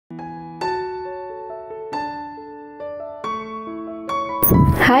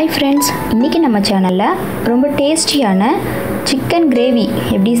Hi friends, இன்னைக்கு நம்ம சேனல்ல ரொம்ப டேஸ்டியான சிக்கன் கிரேவி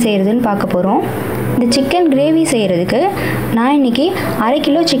எப்படி செய்யறதுன்னு பார்க்க போறோம். இந்த சிக்கன் கிரேவி செய்யிறதுக்கு நான் இன்னைக்கு 1/2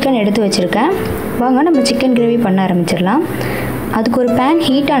 கிலோ சிக்கன் எடுத்து வச்சிருக்கேன். வாங்க நம்ம சிக்கன் கிரேவி பண்ண ஆரம்பிச்சிரலாம். அதுக்கு ஒரு pan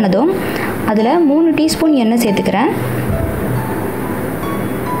ஹீட் ஆனதும் அதுல 3 டீஸ்பூன் எண்ணெய் சேர்த்துக்கிறேன்.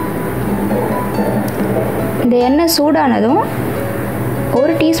 இந்த எண்ணெய் சூடானதும்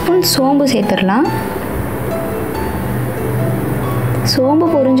 1 டீஸ்பூன் சோம்பு சேர்த்துறலாம். சோம்பு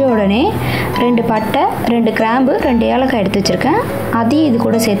பொரிஞ்ச உடனே 2 பட்டை, 2 கிராம்பு, 2 ஏலக்காய் எடுத்து வச்சிருக்கேன். அதையும் இது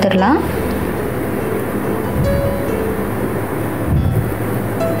கூட சேர்த்துடலாம்.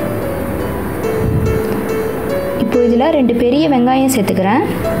 இப்போ இதில் 2 பெரிய வெங்காயம் சேர்த்துக்கிறேன்.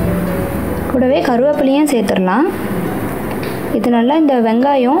 கூடவே கருவேப்பிலையும் சேர்த்துடலாம். இது நல்லா இந்த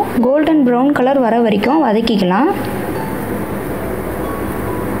வெங்காயம் கோல்டன் ப்ரௌன் கலர் வர வரைக்கும் வதக்கிக்கலாம்.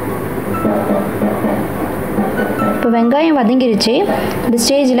 இப்போ வெங்காயம் வதங்கிருச்சு. இந்த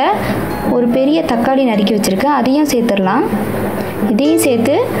ஸ்டேஜில் ஒரு பெரிய தக்காளி நறுக்கி வச்சுருக்கேன், அதையும் சேர்த்துடலாம். இதையும்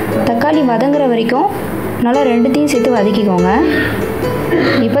சேர்த்து தக்காளி வதங்குற வரைக்கும் நல்லா ரெண்டுத்தையும் சேர்த்து வதக்கிக்கோங்க.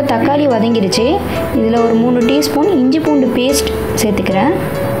 இப்போ தக்காளி வதங்கிருச்சு. இதில் ஒரு 3 டீஸ்பூன் இஞ்சி பூண்டு பேஸ்ட் சேர்த்துக்கிறேன்.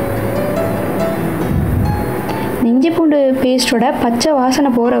 இஞ்சி பூண்டு பேஸ்ட்டோட பச்சை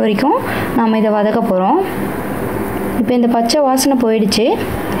வாசனை போகிற வரைக்கும் நாம் இதை வதக்க போகிறோம். இப்போ இந்த பச்சை வாசனை போயிடுச்சு.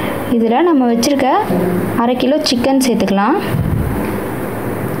 இதில் நம்ம வச்சுருக்க 1/2 கிலோ சிக்கன் சேர்த்துக்கலாம்.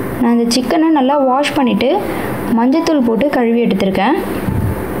 நான் இந்த சிக்கனை நல்லா வாஷ் பண்ணிவிட்டு மஞ்சத்தூள் போட்டு கழுவி எடுத்துருக்கேன்.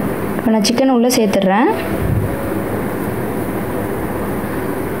 இப்போ நான் சிக்கனை உள்ளே சேர்த்துட்றேன்.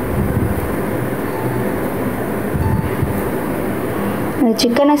 அந்த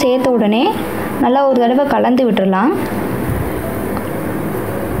சிக்கனை சேர்த்த உடனே நல்லா ஒரு தடவை கலந்து விட்டுடலாம்.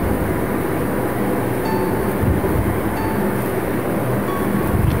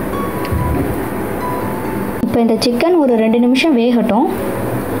 இப்போ இந்த சிக்கன் ஒரு 2 நிமிஷம் வேகட்டும்.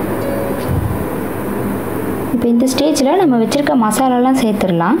 இப்போ இந்த ஸ்டேஜில் நம்ம வச்சுருக்க மசாலாலாம்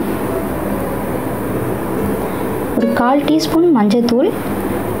சேர்த்துடலாம். ஒரு 1/4 டீஸ்பூன் மஞ்சத்தூள்,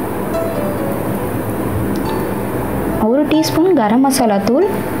 1 டீஸ்பூன் கரம் மசாலா தூள்,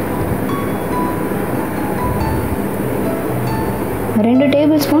 2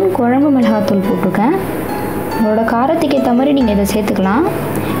 டேபிள் ஸ்பூன் குழம்பு மிளகாத்தூள் போட்டிருக்கேன். உங்களோட காரத்துக்கு ஏற்ற மாதிரி நீங்கள் இதை சேர்த்துக்கலாம்.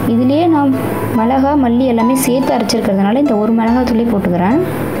 இதுலேயே நான் மிளகா மல்லி எல்லாமே சேர்த்து அரைச்சிருக்கிறதுனால இந்த ஒரு மிளகாத்தூளே போட்டுக்கிறேன்.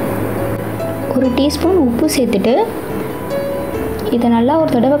 1 டீஸ்பூன் உப்பு சேர்த்துட்டு இதை நல்லா ஒரு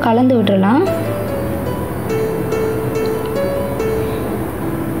தடவை கலந்து விட்டுடலாம்.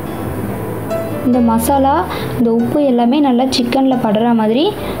 இந்த மசாலா, இந்த உப்பு எல்லாமே நல்லா சிக்கனில் படுற மாதிரி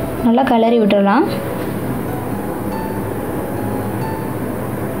நல்லா கிளறி விட்டுடலாம்.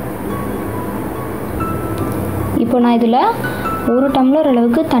 இப்போ நான் இதில் 1 டம்ளர்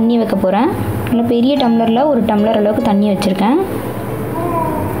அளவுக்கு தண்ணி வைக்க போகிறேன். நல்லா பெரிய டம்ளரில் 1 டம்ளர் அளவுக்கு தண்ணி வச்சுருக்கேன்.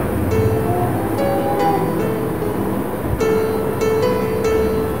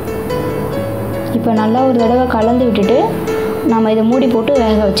 இப்போ நல்லா ஒரு தடவை கலந்து விட்டுட்டு நம்ம இதை மூடி போட்டு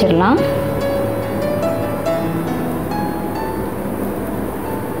வேக வச்சிடலாம்.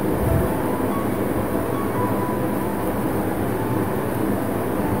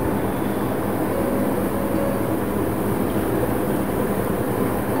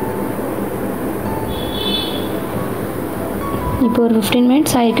 இப்போ ஒரு 15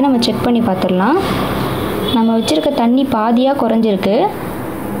 மினிட்ஸ் ஆகிருக்கு. நம்ம செக் பண்ணி பார்த்துடலாம். நம்ம வச்சுருக்க தண்ணி பாதியாக குறைஞ்சிருக்கு.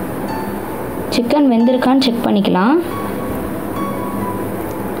 சிக்கன் வெந்திருக்கான்னு செக் பண்ணிக்கலாம்.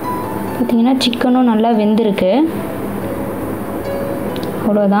 பார்த்திங்கன்னா சிக்கனும் நல்லா வெந்திருக்கு.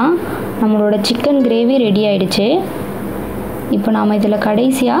 அவ்வளோதான், நம்மளோட சிக்கன் கிரேவி ரெடி ஆயிடுச்சு. இப்போ நாம் இதில்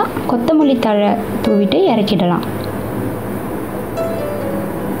கடைசியாக கொத்தமல்லி தழை தூவிட்டு இறக்கிடலாம்.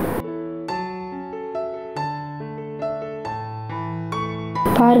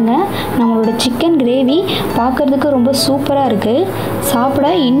 பாருங்கள், நம்மளோட சிக்கன் கிரேவி பார்க்குறதுக்கு ரொம்ப சூப்பராக இருக்குது. சாப்பிட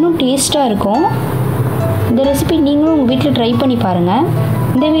இன்னும் டேஸ்ட்டாக இருக்கும். இந்த ரெசிபி நீங்களும் உங்கள் வீட்டில் ட்ரை பண்ணி பாருங்கள்.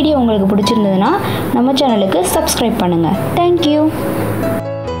 இந்த வீடியோ உங்களுக்கு பிடிச்சிருந்ததுன்னா நம்ம சேனலுக்கு சப்ஸ்கிரைப் பண்ணுங்கள். தேங்க்யூ.